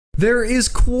There is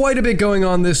quite a bit going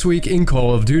on this week in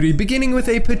Call of Duty, beginning with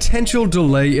a potential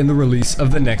delay in the release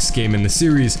of the next game in the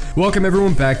series. Welcome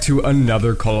everyone back to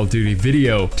another Call of Duty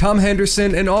video. Tom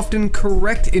Henderson, an often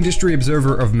correct industry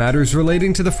observer of matters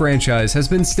relating to the franchise, has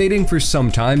been stating for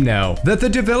some time now that the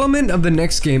development of the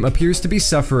next game appears to be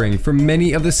suffering from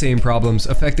many of the same problems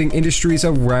affecting industries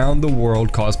around the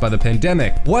world caused by the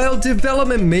pandemic. While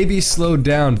development may be slowed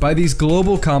down by these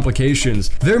global complications,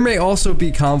 there may also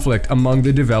be conflict among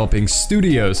the developing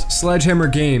studios, Sledgehammer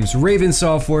Games, Raven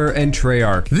Software, and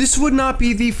Treyarch. This would not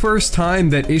be the first time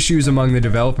that issues among the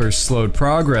developers slowed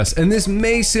progress, and this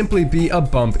may simply be a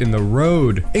bump in the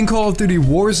road. In Call of Duty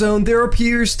Warzone, there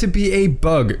appears to be a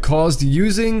bug caused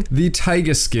using the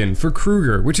Taiga skin for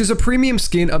Kruger, which is a premium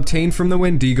skin obtained from the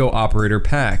Wendigo Operator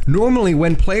pack. Normally,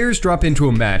 when players drop into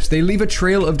a match, they leave a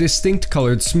trail of distinct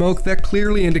colored smoke that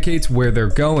clearly indicates where they're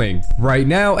going. Right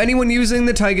now, anyone using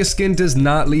the Taiga skin does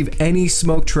not leave any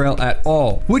smoke trail at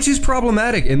all, which is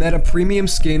problematic in that a premium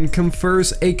skin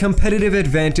confers a competitive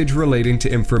advantage relating to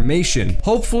information.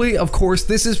 Hopefully, of course,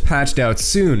 this is patched out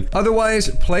soon. Otherwise,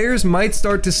 players might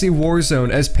start to see Warzone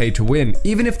as pay to win,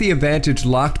 even if the advantage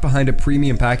locked behind a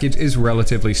premium package is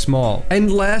relatively small.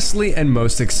 And lastly, and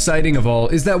most exciting of all,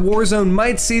 is that Warzone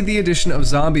might see the addition of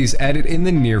zombies added in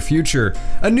the near future.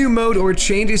 A new mode or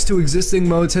changes to existing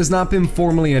modes has not been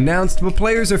formally announced, but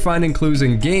players are finding clues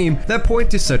in game that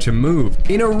point to such a move.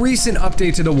 In a recent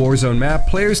update to the Warzone map,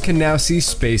 players can now see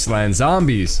Spaceland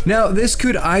zombies. Now, this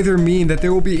could either mean that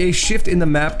there will be a shift in the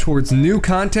map towards new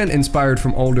content inspired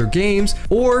from older games,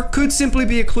 or could simply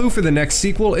be a clue for the next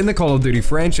sequel in the Call of Duty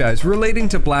franchise relating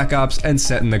to Black Ops and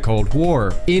set in the Cold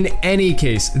War. In any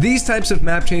case, these types of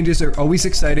map changes are always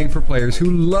exciting for players who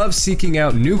love seeking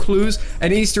out new clues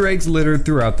and Easter eggs littered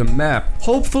throughout the map.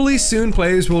 Hopefully soon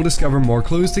players will discover more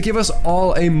clues to give us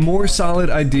all a more solid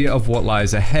idea of what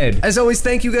lies ahead. As always,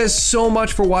 thank you guys so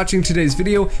much for watching today's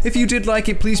video. If you did like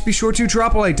it, please be sure to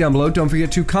drop a like down below. Don't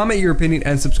forget to comment your opinion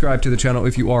and subscribe to the channel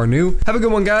if you are new. Have a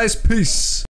good one, guys. Peace.